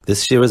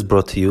This year is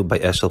brought to you by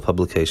Eshel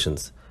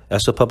Publications.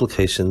 Eshel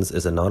Publications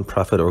is a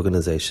non-profit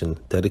organization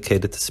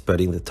dedicated to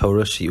spreading the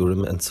Torah,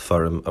 Shiurim, and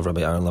Sefarim of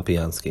Rabbi Aaron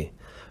Lapiansky.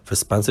 For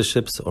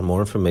sponsorships or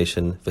more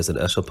information, visit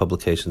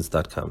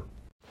eshelpublications.com.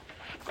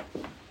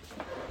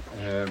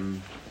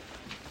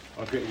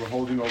 Okay, we're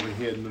holding over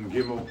here in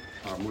Gimel,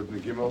 Mudna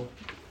Gimel.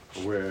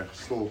 We're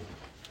still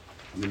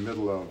in the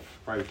middle of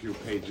quite a few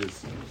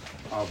pages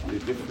of the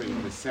different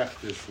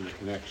mesechtes and the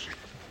connection.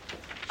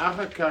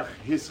 Achakach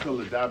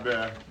hiskal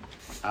ledaber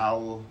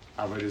al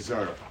avodah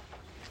zarah.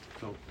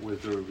 So was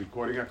the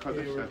recording a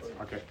Kaddish?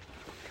 Okay.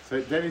 So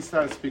then he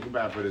started speaking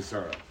about avodah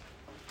zarah.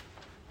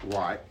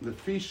 Why? The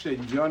fisha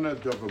yona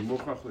dover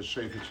muchach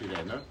l'shefet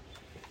shirena.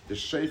 The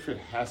shefet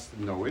has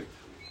to know it.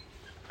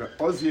 But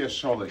ozia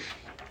sholik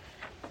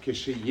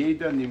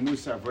k'sheyeda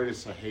nimus avodah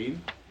sahein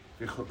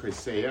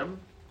v'chokoseyam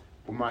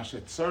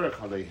u'mashet tzorech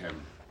aleihem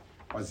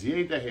az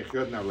yeda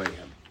hechyod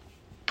aleihem.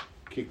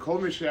 Ki kol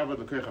mishayavad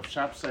l'koich of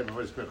shapsay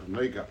v'avodah koich of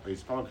noiga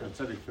v'yispal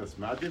k'atzedik fils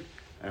madiv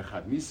and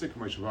chad nisik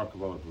moshavak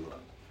v'ol b'ula.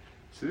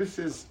 So this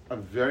is a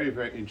very,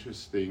 very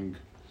interesting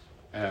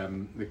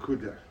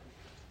nekuda.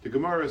 The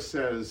Gemara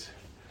says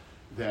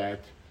that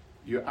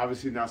you're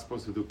obviously not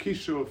supposed to do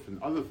kishuf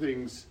and other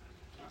things,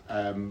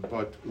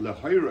 but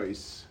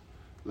lahayros,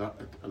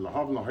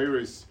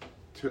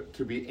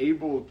 to be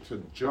able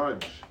to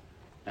judge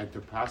and to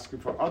paskin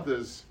for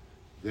others,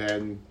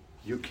 then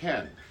you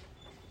can.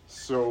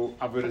 So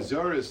avodah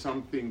zarah is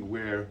something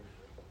where,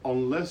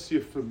 unless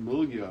you're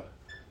familiar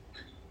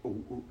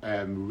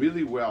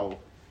really well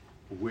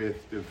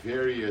with the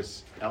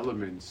various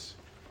elements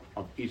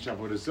of each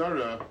avodah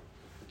zarah,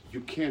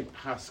 you can't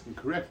paskin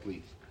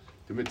correctly.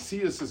 The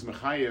Metzias is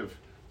mechayev,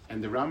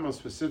 and the Rambam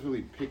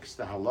specifically picks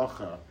the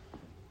halacha.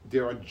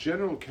 There are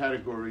general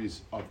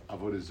categories of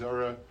avodah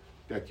zarah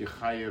that you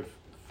chayev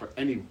for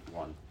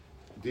anyone.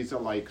 These are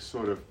like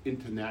sort of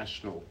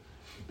international,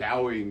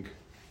 bowing,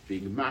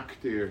 being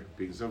maktir,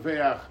 being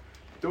zoveach.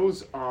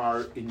 Those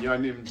are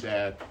inyanim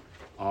that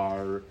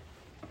are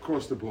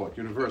across the board,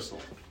 universal.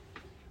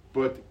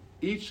 But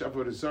each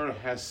avodah zarah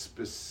has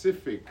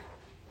specific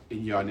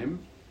inyanim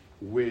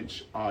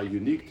which are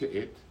unique to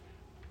it.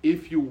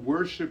 If you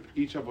worship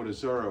each avodah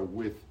zarah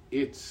with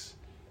its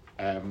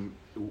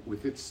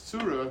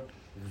tzura,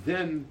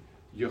 then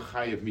you're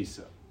chayev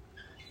misa.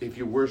 If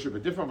you worship a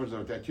different avodah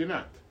zarah, that you're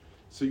not.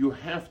 So you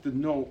have to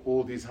know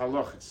all these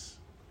halachas.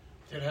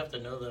 You'd have to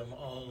know them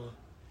all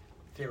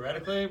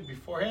theoretically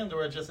beforehand,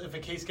 or just if a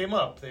case came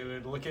up, they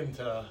would look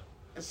into.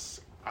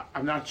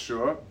 I'm not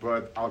sure,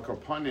 but al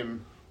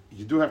kapanim,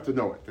 you do have to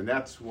know it, and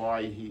that's why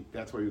you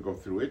go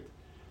through it.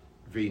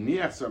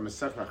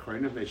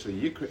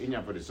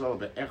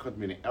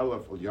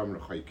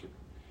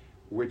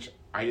 Which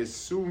I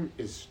assume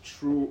is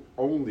true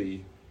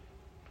only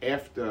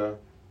after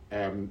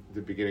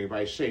the beginning of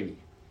Bayis Sheni.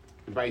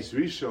 In Bayis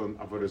Rishon,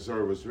 avodah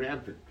zarah was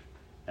rampant,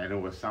 and it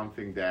was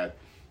something that,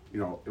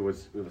 it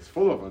was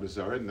full of avodah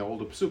zarah, and all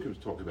the psukim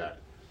talk about it.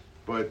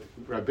 But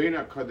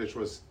Rabbeinu Kaddish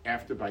was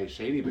after Bayis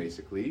Sheni,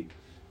 basically,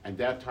 and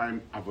that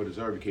time avodah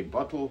zarah became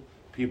batal.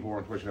 People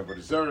weren't worshiping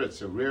avodah zarah;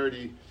 it's a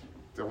rarity.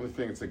 The only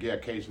thing it's again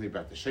occasionally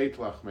about the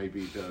sheitlach,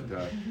 maybe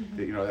the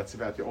that's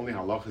about the only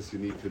halachas you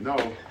need to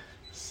know.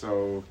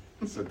 So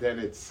then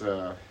it's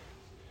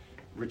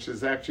which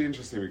is actually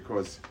interesting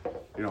because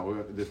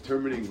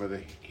determining whether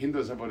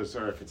Hindus avodah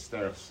zarah, if it's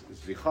there is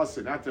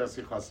vichasid, not there is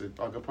vichasid,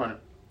 al kapanim.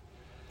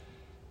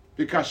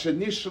 Because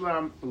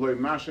shenishlam loy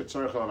mashet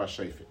tzarich alav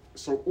hashefet.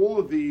 So all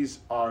of these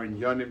are in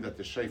yanim that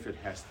the shefet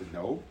has to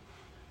know.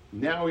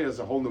 Now he has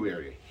a whole new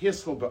area.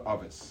 Hisl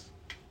be'avis.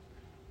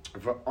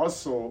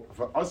 V'asol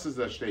is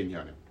the shtein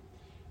yanim.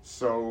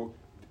 So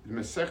the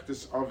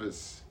mesechtes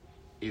avis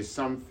is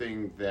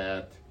something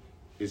that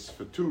is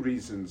for two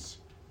reasons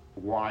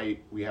why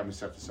we have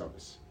mesechtes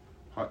avis.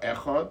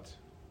 Ha'echad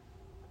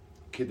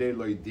kidei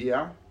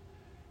loidia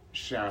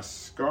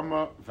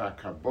she'askama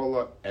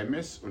v'akabola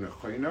emes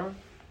unechoina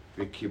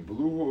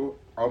v'kibluhu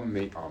am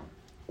me'am.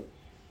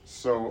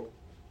 So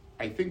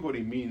I think what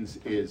he means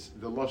is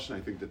the lashon.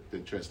 I think that the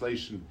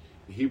translation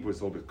in Hebrew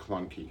is a little bit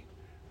clunky,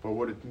 but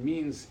what it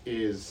means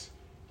is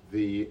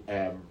there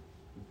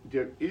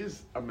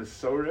is a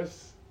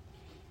mesoros.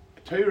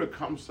 Torah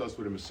comes to us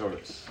with a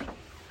mesoros,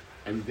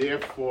 and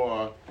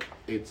therefore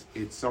it's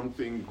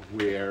something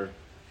where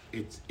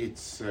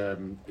there's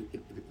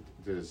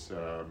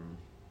I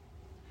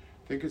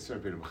think it's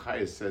Rabbi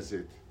Mechaya says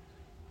it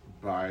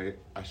by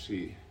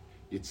Ashi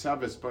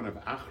Yitzav Espan of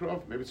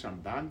Achrov, maybe it's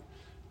Ramban,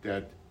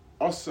 that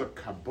Asa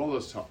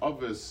Kabbalas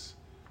Ha'avis,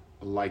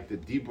 like the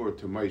Dibur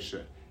to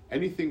Moshe,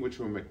 anything which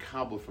were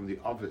Mekabel from the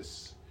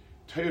Avis,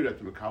 Torah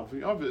to Mekabel from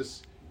the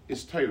Avis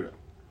is Torah.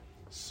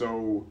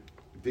 So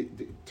the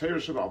Torah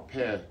Shabbat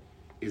Peh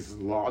is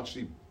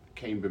largely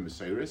came by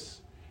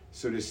Mesiris.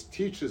 So this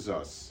teaches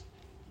us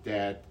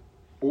that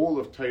all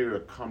of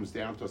Torah comes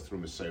down to us through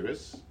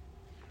Mesiris.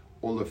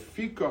 Or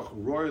lefikach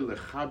roy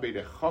lechabe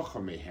dechacha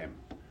mehem,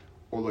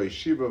 or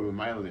leishiva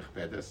b'mayel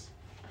nichbedes,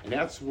 and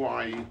that's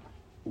why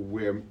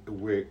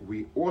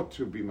we ought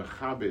to be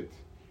mechabed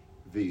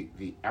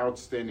the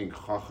outstanding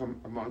chacham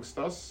amongst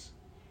us,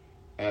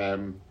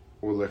 whenever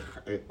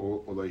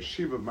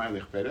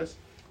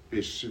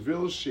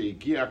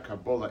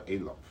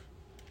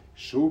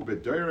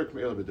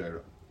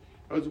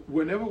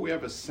we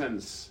have a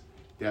sense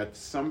that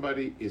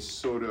somebody is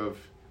sort of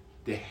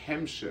the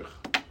hemshech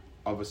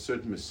of a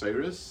certain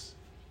Messiris,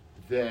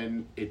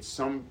 then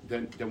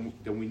then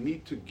we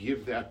need to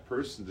give that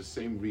person the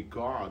same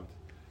regard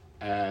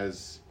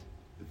as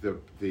the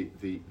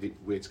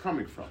where it's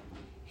coming from.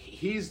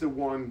 He's the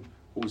one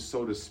who's,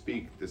 so to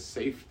speak, the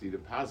safe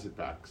deposit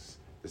box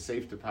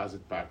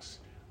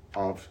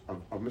of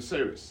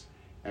Messiris.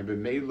 And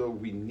b'meila,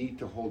 we need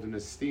to hold in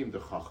esteem the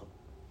chacham.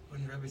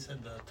 When Rebbe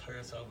said the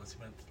Torah Avos, he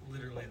meant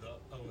literally the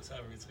Avos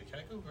Yitzchak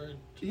Yaakov, or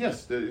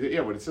yes,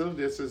 when it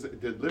says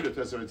the literal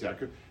Torah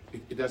Yaakov,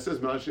 that says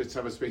Malash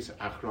Yitzchak space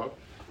Achra,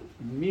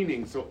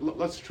 meaning. So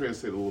let's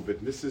translate a little bit.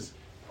 And this is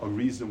a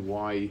reason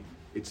why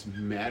it's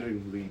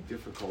maddeningly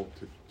difficult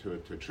to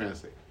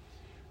translate.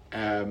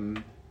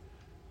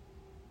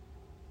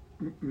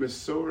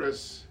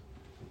 Mesoras,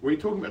 when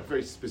you're talking about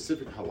very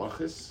specific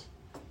halachas,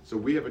 so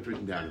we have it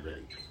written down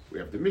already. We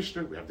have the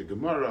Mishna, we have the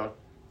Gemara,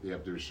 we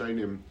have the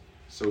Rishonim.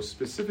 So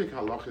specific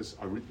halachas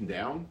are written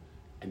down,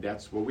 and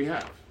that's what we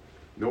have.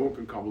 No one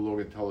can come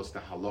along and tell us the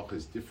halacha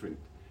is different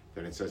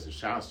than it says in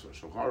Shas or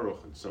Shulchan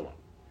Aruch and so on.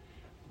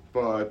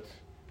 But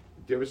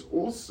there is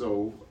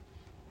also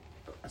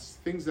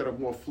things that are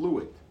more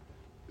fluid,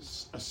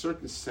 a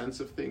certain sense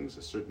of things,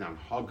 a certain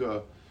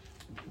anhaga.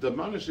 The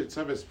Manash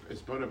itself as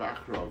Bonav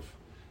Achrov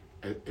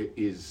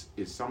is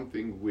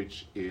something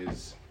which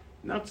is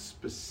not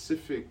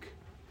specific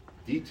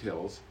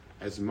details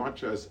as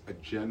much as a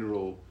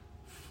general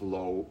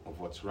flow of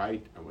what's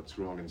right and what's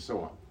wrong and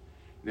so on.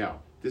 Now,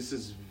 this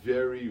is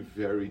very,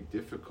 very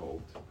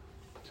difficult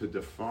to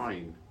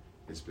define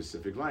in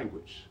specific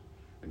language.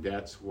 And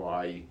that's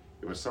why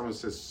when someone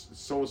says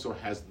so-and-so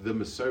has the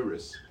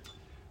Messiris,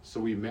 so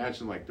we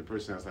imagine like the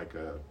person has like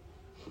a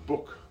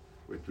book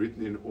with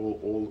written in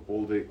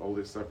all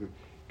this stuff.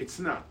 It's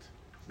not.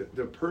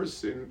 The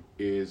person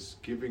is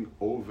giving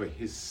over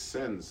his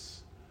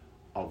sense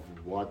of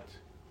what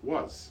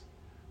was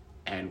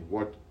and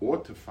what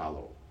ought to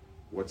follow,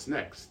 what's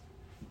next.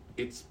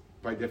 It's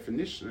by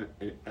definition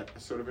a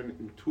sort of an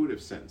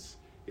intuitive sense.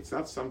 It's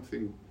not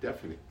something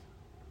definite.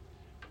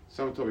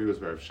 Someone told me he was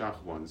Rav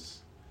Shach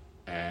once,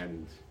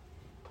 and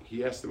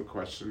he asked him a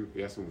question.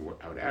 He asked him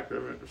how to act.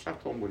 Rav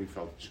Shach told him what he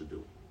felt he should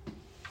do.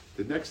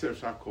 The next day, Rav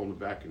Shach called him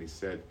back and he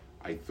said,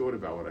 "I thought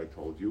about what I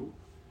told you.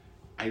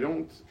 I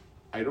don't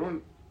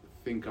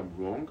think I'm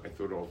wrong. I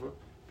thought over,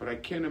 but I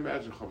can't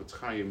imagine Chavetz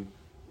Chaim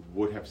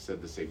would have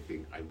said the same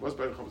thing. I was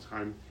by the Chavetz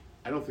Chaim.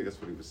 I don't think that's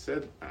what he was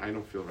said, and I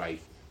don't feel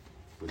right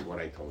with what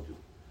I told you."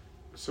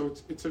 So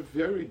it's a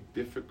very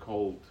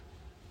difficult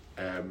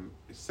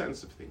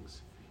sense of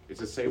things. It's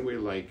the same way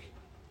like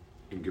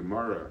in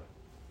Gemara,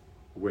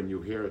 when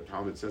you hear a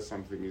Talmud says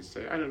something, you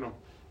say, "I don't know,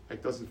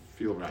 it doesn't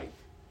feel right."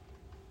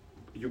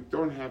 You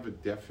don't have a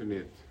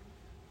definite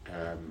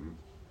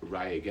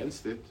right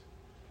against it.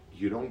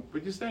 You don't,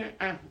 but you say,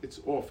 it's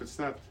off. It's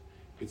not.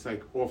 It's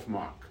like off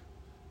mark.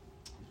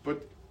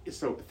 But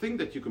so a thing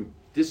that you can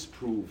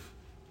disprove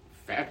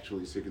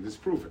factually, so you can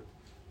disprove it.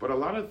 But a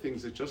lot of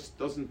things, it just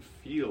doesn't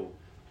feel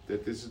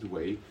that this is the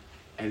way,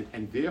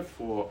 and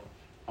therefore,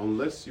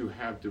 unless you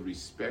have the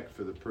respect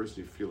for the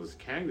person you feel is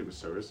carrying the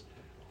Messiris,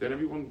 then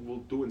everyone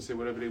will do and say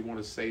whatever they want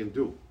to say and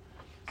do.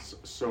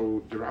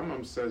 So the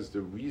Rambam says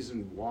the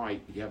reason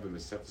why you have a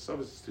Masechet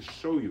Savos is to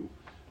show you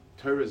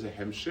Torah is a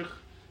hemshich.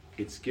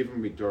 It's given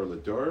me dor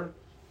lador,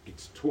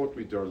 it's taught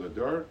me dor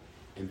lador,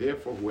 and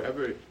therefore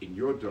whoever in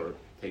your dor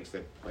takes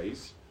that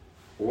place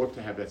ought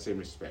to have that same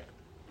respect.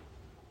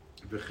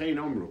 V'chein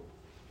omru,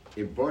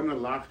 in borna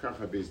lach kach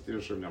habeis din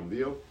shem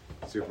namdil,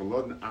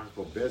 tzicholodin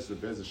achbol bez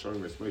lebez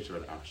shorim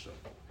resmoishav ad achshav.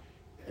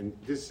 And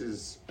this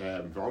is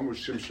v'omru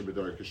shimshe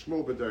b'dorei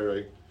kishmol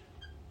b'dorei.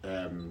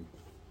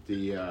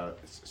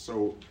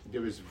 So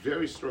there is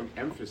very strong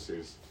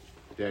emphasis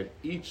that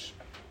each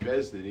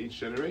bezdin, each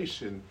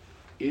generation,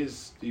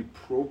 is the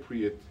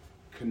appropriate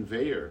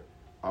conveyor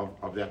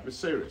of that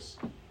Messiris.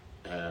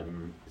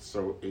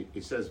 So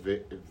it says,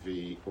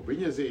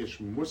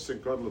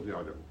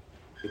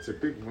 it's a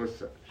big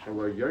musa.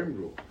 Shalom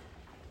yomru,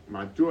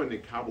 madua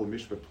nikabel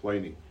mishpat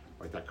ploini,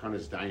 like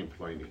Takanas dying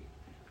ploini.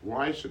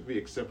 Why should we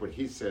accept what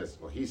he says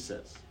or he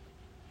says?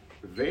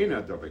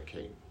 Veina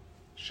dovekain,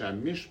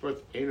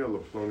 shamishpat ena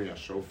leploni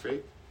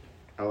ashofet,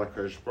 ala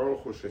kadosh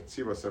baruch hu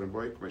shetziva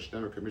saramboy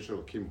k'meshnemer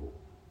k'mishal kimhu.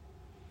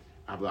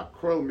 Abla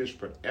kol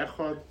mishpat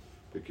echad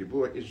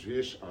v'kibua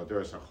ishvish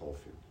adoras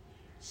hacholfim.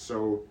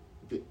 So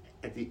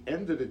at the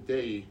end of the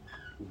day,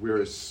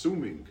 we're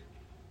assuming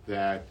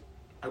that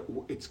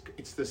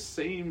it's the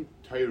same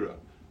Torah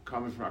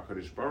coming from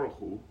HaKadosh Baruch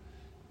Hu,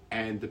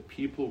 and the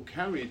people who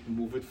carry it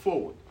move it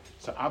forward.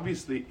 So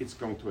obviously it's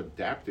going to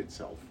adapt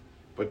itself,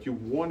 but you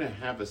want to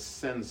have a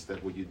sense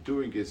that what you're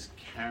doing is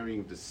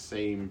carrying the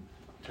same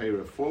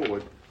Torah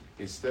forward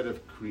instead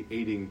of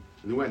creating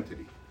a new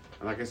entity.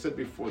 And like I said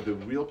before, the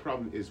real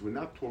problem is we're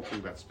not talking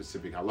about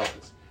specific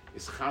halachas.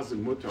 is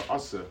chazan mutter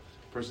asa,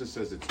 person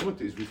says it's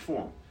mutter, is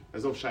reform.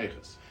 There's no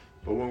shaykhs.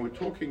 But when we're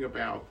talking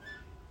about,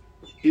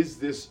 is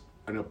this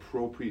an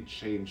appropriate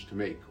change to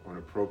make, or an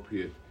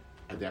appropriate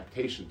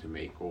adaptation to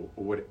make, or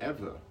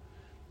whatever,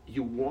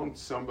 you want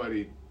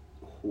somebody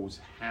who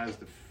has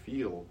the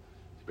feel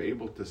to be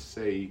able to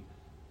say,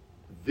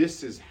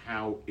 this is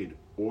how it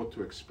ought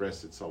to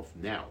express itself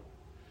now,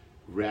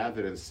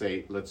 rather than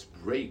say, let's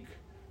break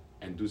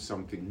and do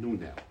something new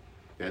now.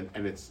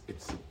 And it's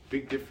a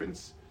big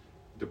difference.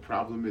 The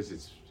problem is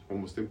it's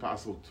almost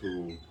impossible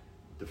to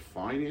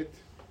define it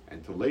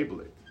and to label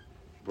it,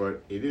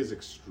 but it is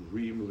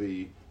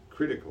extremely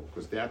critical,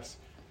 because that's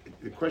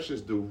the question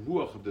is the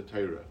ruach of the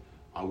Torah.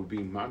 Are we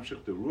being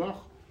mamshech the ruach,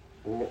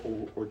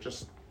 or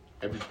just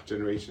every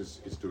generation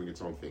is doing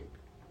its own thing?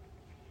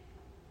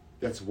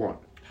 That's one.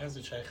 How's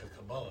the Shaykh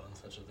Kabbalah on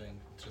such a thing?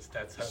 Just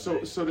that's how.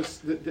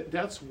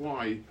 That's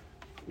why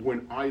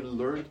when I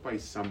learned by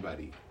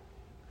somebody,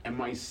 and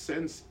my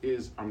sense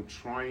is I'm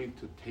trying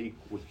to take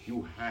what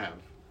you have,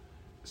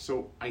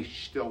 so I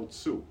stel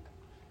zu.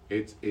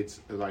 It's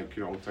like,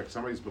 it's like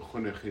somebody's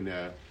bechunech in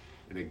a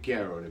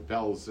ger or in a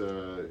belz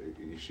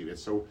yeshiva.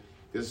 So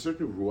there's a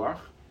certain ruach,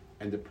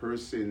 and the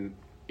person,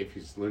 if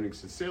he's learning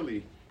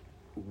sincerely,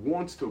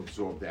 wants to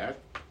absorb that,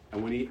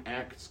 and when he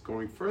acts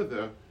going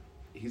further,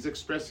 he's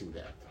expressing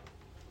that.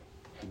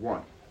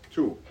 One.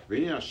 Two.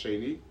 V'yin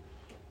hasheni,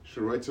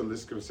 sheroitza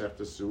liskem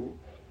seftasu,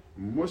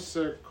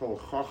 musa kol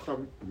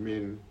chacham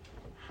min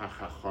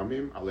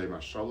hachachamim aleim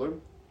hashalom,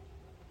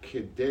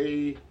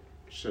 kedei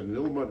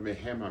shenilmod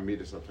mehem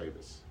hamidas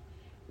ha'tayvus.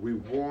 We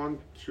want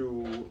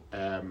to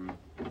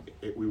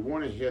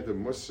hear the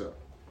musa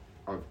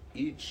of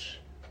each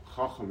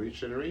chacham, each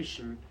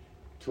generation,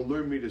 to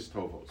learn midas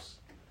tovos.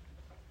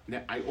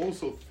 Now, I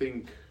also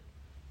think,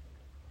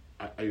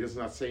 I just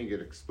not saying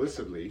it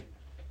explicitly,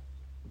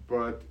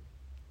 but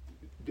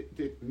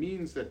it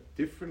means that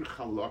different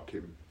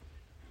halakim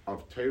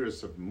of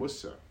Torahs of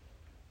Musa,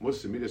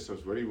 Midas,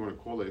 whatever you want to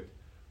call it,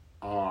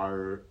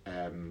 are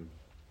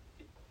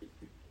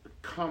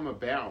come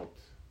about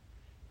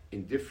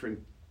in different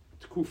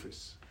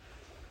tkufis.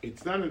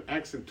 It's not an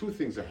accident. Two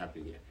things are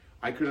happening here.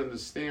 I could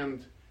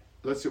understand,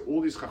 let's say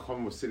all these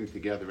chacham were sitting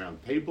together around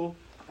the table,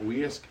 and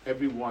we ask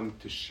everyone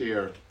to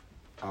share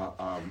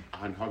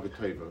Hanhaga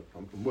Teva,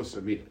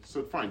 Musa Midas.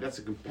 So fine, that's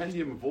a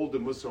compendium of all the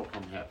Musa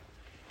Chacham have.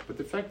 But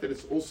the fact that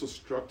it's also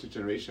structured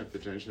generation after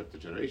generation after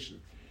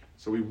generation,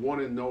 so we want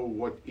to know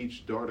what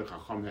each Dar the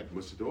Chacham had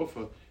Musa to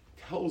offer,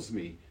 tells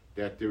me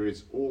that there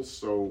is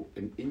also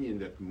an inyan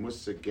that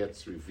Musa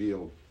gets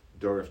revealed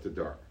Dar after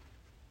Dar.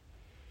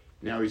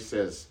 Now he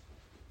says,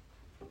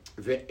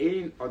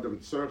 Ve'ein adam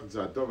tzarech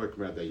zadovek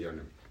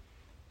me'adayonim.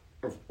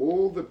 Of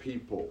all the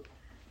people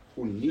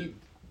who need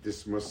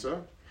this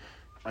Musa,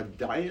 a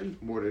dayan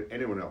more than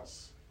anyone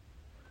else.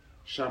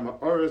 Shama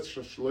Oretz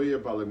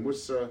Shashloya Bale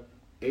Musa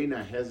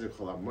Eina Hezek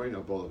Chalamoin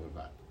Abol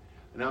Vavad.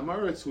 An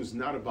Amoritz who's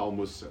not a Bal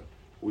Musa,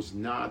 who's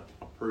not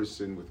a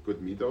person with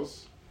good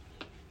midos,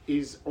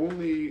 is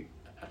only,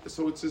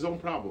 so it's his own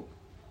problem.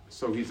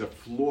 So he's a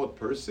flawed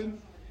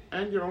person,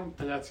 and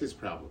that's his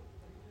problem.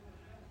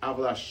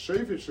 Avla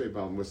Shefet Shle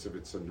Bal Musa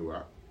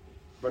V'Tzanua,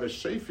 but a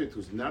Shefet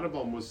who's not a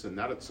Bal Musa,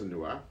 not a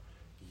Tzanua,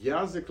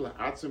 Yazik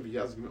La'atzim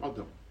V'Yazim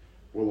Adam,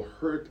 will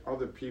hurt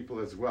other people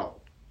as well.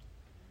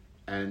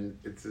 And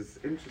it's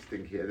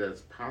interesting here that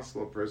it's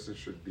possible a person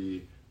should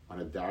be on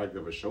a darg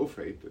of a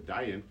shofet, a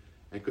dayan,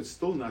 and could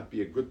still not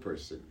be a good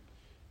person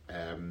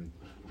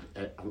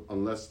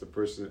unless the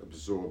person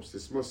absorbs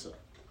this musa.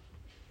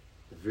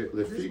 Is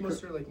this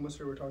musa like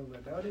musa we're talking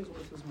about nowadays?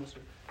 What's this musa?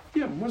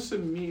 Yeah, musa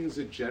means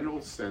a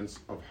general sense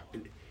of,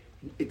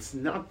 it's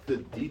not the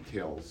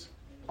details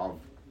of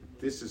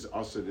this is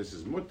asa, this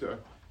is muta,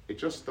 it's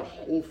just the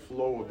whole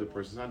flow of the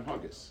person's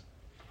anhagas.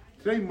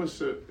 Today,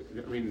 Musa,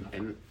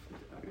 and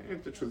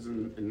the truth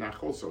in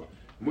Nach also,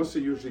 Musa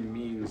usually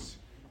means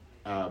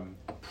a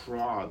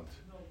prod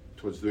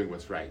towards doing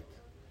what's right.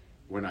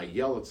 When I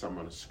yell at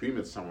someone, or scream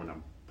at someone,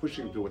 I'm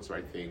pushing to do what's the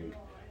right thing,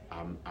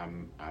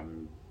 I'm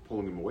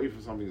pulling them away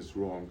from something that's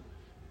wrong.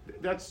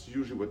 That's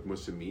usually what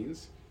Musa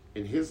means.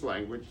 In his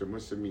language, the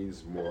Musa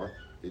means more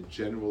the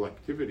general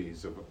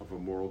activities of a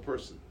moral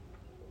person,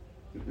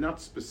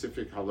 not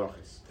specific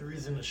halachas. The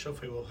reason the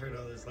shofet will hurt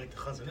others, like the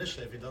Chazon Ish,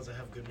 if he doesn't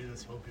have good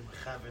midas, he won't be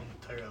mechaven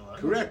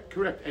Torah.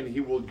 Correct, and he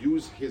will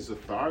use his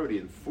authority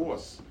and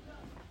force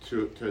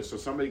to so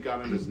somebody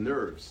got on his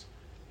nerves,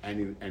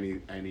 and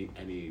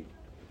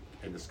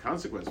there's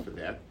consequence for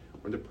that.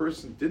 When the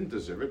person didn't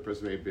deserve it, the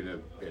person may have been a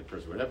bad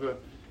person, whatever.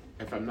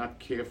 If I'm not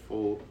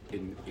careful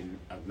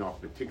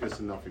not meticulous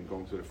enough in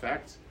going through the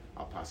facts,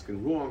 I'll pass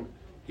him wrong.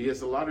 He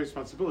has a lot of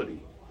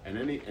responsibility. And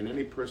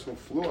any personal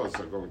flaws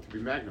are going to be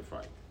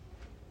magnified.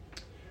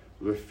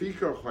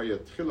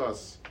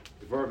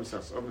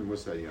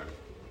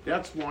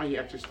 That's why he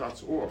actually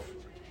starts off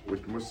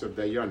with Musa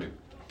Dayanim.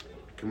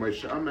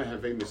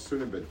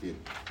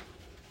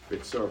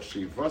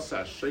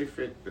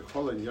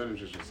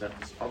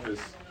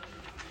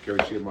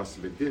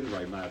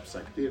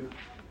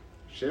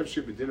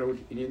 Shevshi b'dina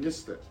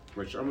inyanista,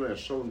 which Amalei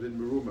Shalom din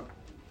meruma.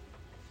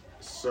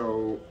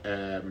 So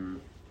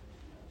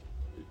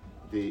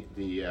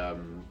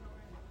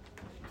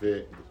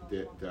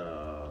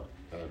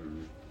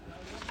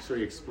so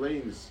he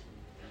explains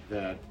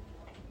that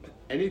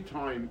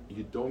anytime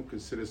you don't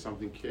consider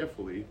something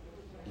carefully,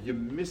 you're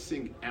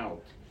missing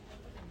out.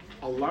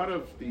 A lot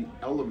of the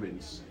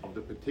elements of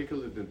the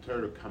particular Din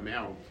Torah come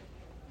out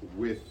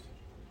with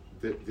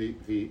the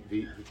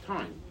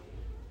time.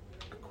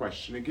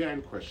 Question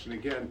again,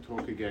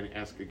 talk again,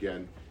 ask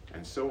again,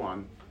 and so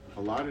on.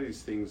 A lot of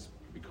these things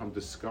become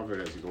discovered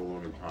as you go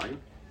along in time,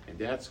 and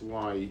that's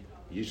why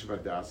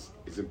Yeshiva Das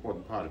is an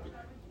important part of it.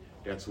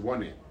 That's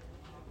one end.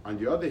 On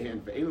the other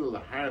hand, to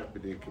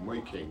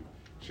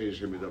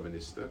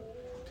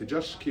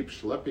just keep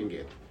schlepping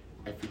it,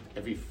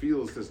 if he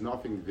feels there's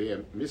nothing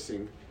there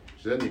missing,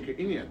 he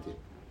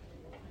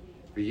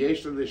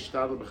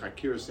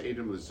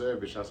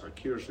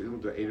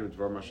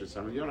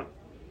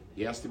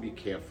has to be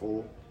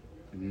careful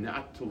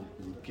not to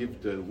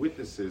give the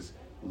witnesses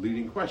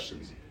leading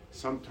questions.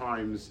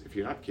 Sometimes, if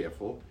you're not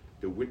careful,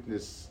 the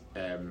witness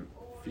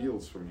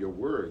feels from your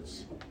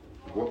words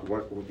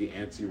what would the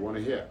answer you want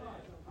to hear.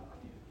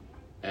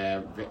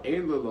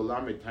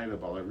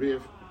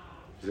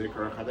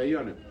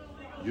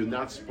 You're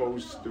not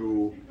supposed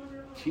to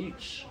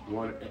teach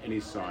any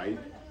side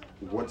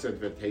what's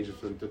advantageous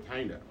for them to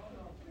taina.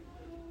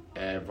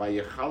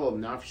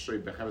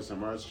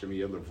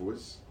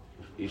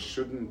 He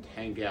shouldn't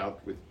hang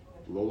out with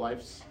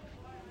lowlifes.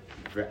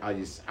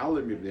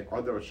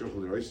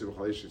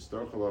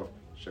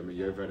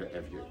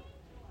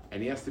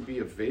 And he has to be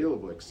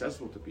available,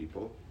 accessible to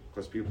people,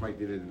 because people might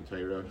need it in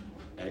Torah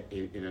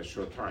in a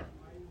short time.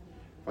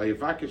 And a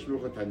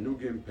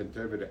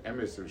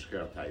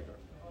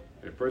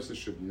person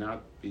should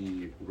not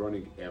be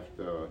running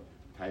after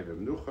Taiva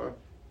Mnucha,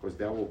 because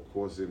that will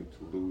cause him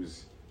to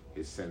lose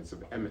his sense of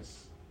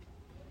emes.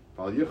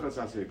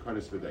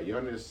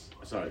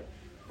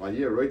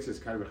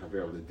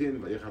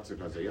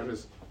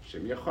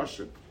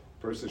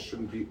 Person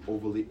shouldn't be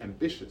overly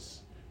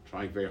ambitious,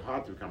 trying very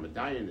hard to become a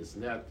dayan, this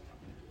and that.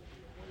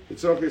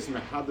 It's obvious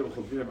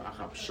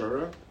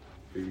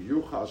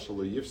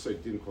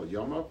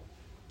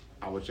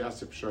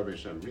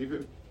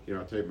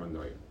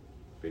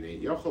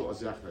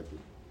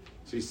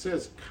so he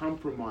says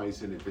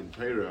compromise in a Din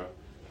Torah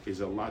is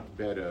a lot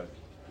better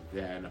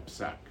than a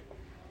psak. I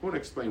want to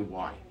explain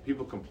why.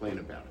 People complain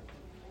about it.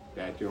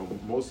 That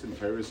most Din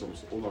Torahs,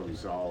 almost all are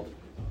resolved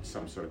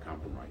some sort of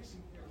compromise.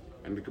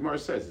 And the Gemara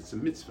says it's a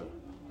mitzvah.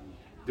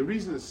 The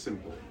reason is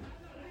simple.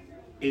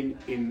 In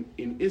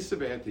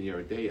Isavet and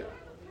Yeridea,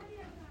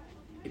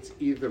 it's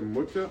either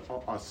mutter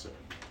or aser.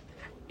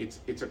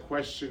 It's a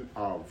question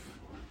of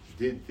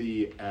did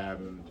the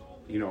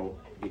did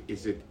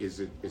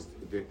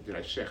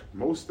I shech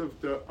most of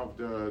the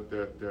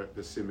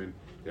siman?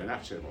 They're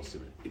not shech all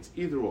siman. It's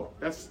either or.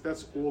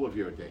 That's all of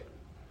Yeridea.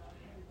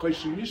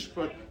 Question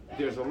Mishpat,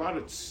 there's a lot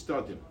of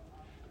studim.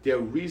 There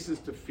are reasons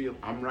to feel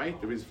I'm right.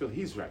 There are reasons to feel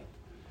he's right.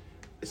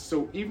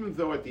 So even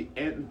though at the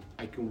end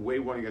I can weigh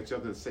one against the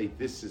other and say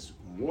this is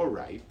more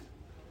right,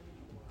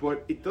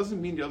 but it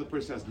doesn't mean the other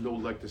person has no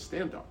leg to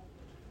stand on.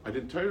 A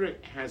Din Torah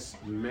has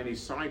many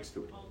sides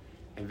to it,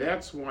 and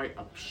that's why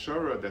a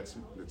pshara that's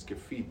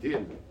gefi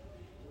din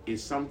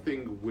is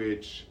something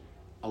which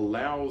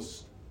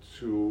allows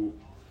to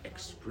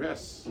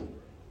express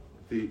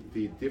the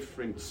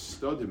different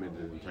studim in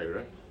the Din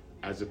Torah,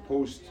 as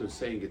opposed to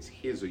saying it's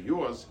his or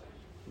yours,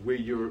 where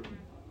you're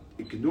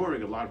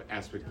ignoring a lot of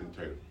aspects in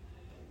Torah.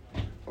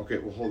 Okay,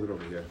 we'll hold it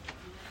over here.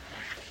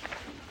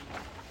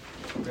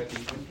 When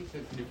he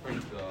says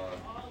different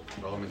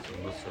elements of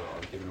Musar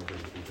are given over in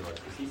different doors,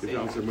 is he saying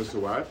elements of Musar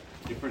what?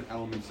 Different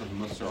elements of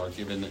Musar are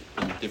given in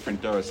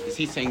different doors? Is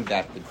he saying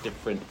that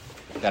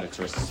that it's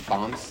a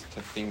response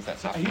to things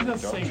that happen? He's not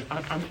saying.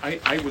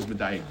 I was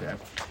medayik that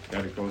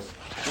it goes.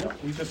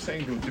 He's just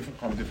saying there are different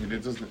forms, different.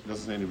 It doesn't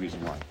say any reason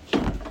why.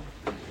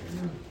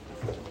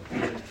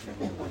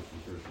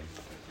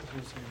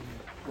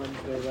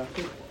 Wednesday,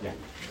 Yeah.